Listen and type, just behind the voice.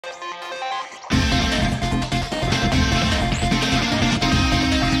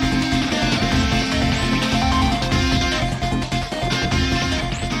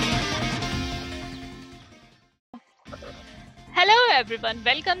Hello, everyone.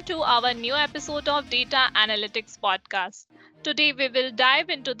 Welcome to our new episode of Data Analytics Podcast. Today, we will dive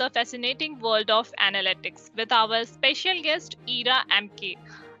into the fascinating world of analytics with our special guest, Iira MK,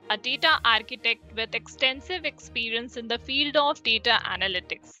 a data architect with extensive experience in the field of data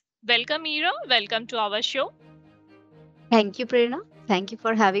analytics. Welcome, Iira. Welcome to our show. Thank you, Prerna. Thank you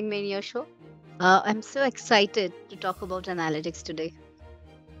for having me in your show. I'm so excited to talk about analytics today.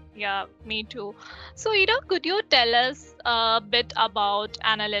 Yeah, me too. So, Ira, could you tell us a bit about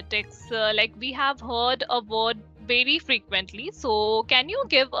analytics? Like we have heard a word very frequently. So, can you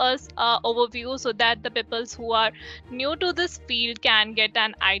give us an overview so that the peoples who are new to this field can get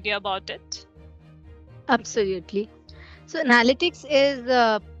an idea about it? Absolutely. So, analytics is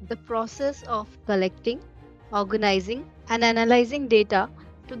the process of collecting, organizing, and analyzing data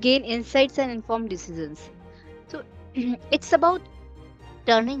to gain insights and inform decisions. So, it's about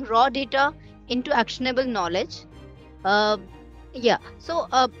turning raw data into actionable knowledge. Uh, yeah.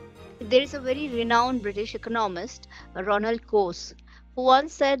 There is a very renowned British economist, Ronald Coase, who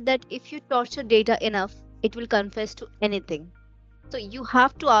once said that if you torture data enough, it will confess to anything. So you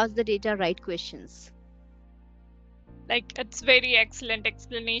have to ask the data right questions. Like it's very excellent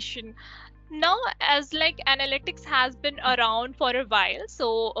explanation. Now, as like analytics has been around for a while,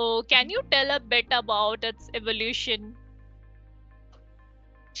 so can you tell a bit about its evolution?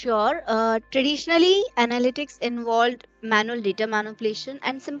 Sure. Traditionally, analytics involved manual data manipulation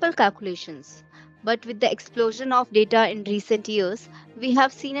and simple calculations. But with the explosion of data in recent years, we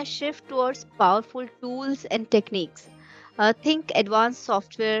have seen a shift towards powerful tools and techniques. Think advanced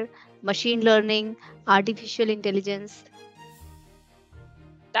software, machine learning, artificial intelligence.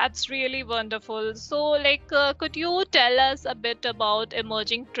 That's really wonderful. So, could you tell us a bit about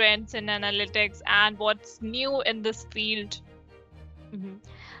emerging trends in analytics and what's new in this field? Mhm.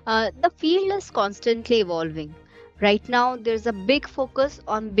 The field is constantly evolving. Right now, there's a big focus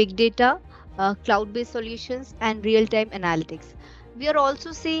on big data, cloud based solutions, and real time analytics. We are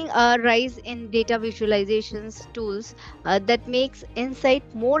also seeing a rise in data visualizations tools that makes insight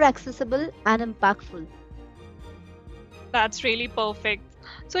more accessible and impactful. That's really perfect.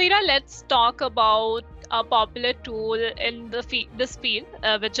 So, Ira, let's talk about a popular tool in this field,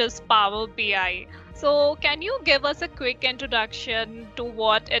 which is Power BI. So, can you give us a quick introduction to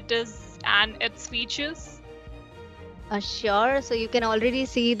what it is and its features? Sure. So you can already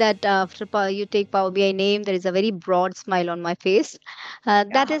see that after you take Power BI name, there is a very broad smile on my face.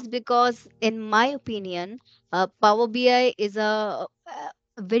 That Yeah. is because, in my opinion, Power BI is a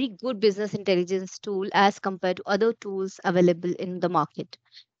very good business intelligence tool as compared to other tools available in the market.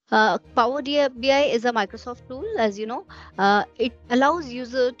 Power BI is a Microsoft tool, as you know. It allows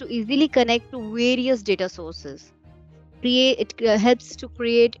user to easily connect to various data sources. It helps to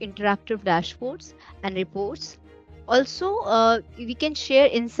create interactive dashboards and reports. Also, we can share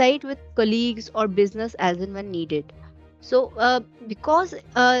insight with colleagues or business as and when needed. So because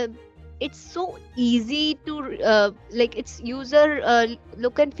it's so easy to like its user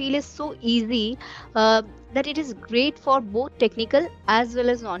look and feel is so easy, uh, that it is great for both technical as well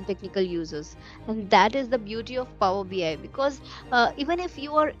as non-technical users. And that is the beauty of Power BI, because even if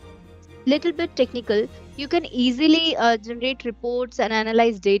you are little bit technical, you can easily generate reports and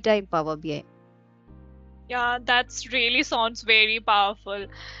analyze data in Power BI. Yeah, that's really sounds very powerful.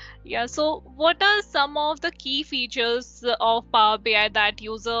 Yeah, so what are some of the key features of Power BI that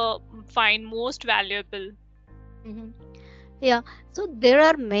user find most valuable? Mhm. Yeah, so there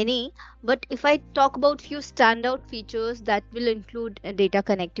are many, but if I talk about few standout features, that will include data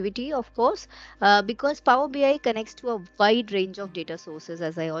connectivity, of course, because Power BI connects to a wide range of data sources,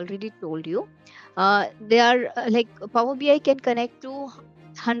 as I already told you. They are like Power BI can connect to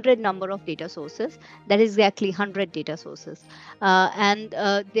 100 number of data sources. That is exactly 100 data sources, and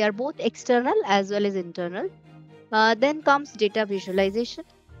they are both external as well as internal. Then comes data visualization.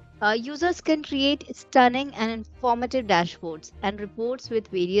 Users can create stunning and informative dashboards and reports with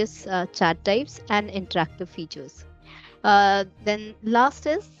various chat types and interactive features. Then last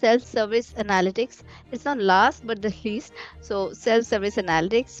is self-service analytics. It's not last but the least. So self-service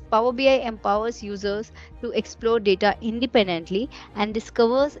analytics. Power BI empowers users to explore data independently and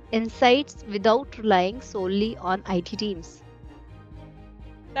discovers insights without relying solely on IT teams.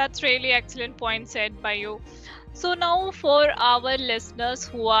 That's really excellent point said by you. So now for our listeners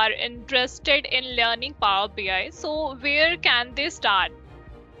who are interested in learning Power BI, so where can they start?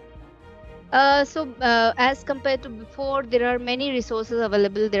 As compared to before, there are many resources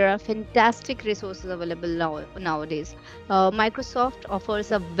available. There are fantastic resources available nowadays. Microsoft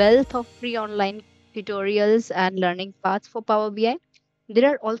offers a wealth of free online tutorials and learning paths for Power BI. There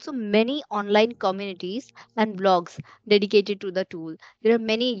are also many online communities and blogs dedicated to the tool. There are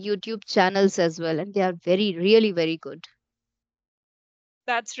many YouTube channels as well, and they are really very good.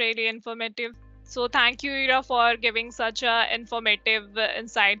 That's really informative. So thank you, Ira, for giving such informative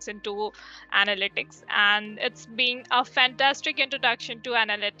insights into analytics. And it's been a fantastic introduction to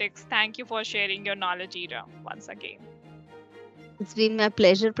analytics. Thank you for sharing your knowledge, Ira, once again. It's been my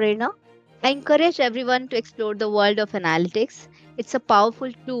pleasure, Prerna. I encourage everyone to explore the world of analytics. It's a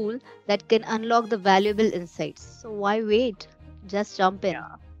powerful tool that can unlock the valuable insights. So why wait? Just jump in.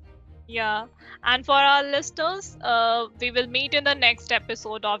 Yeah. Yeah. And for our listeners, we will meet in the next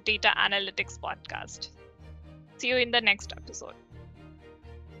episode of Data Analytics Podcast. See you in the next episode.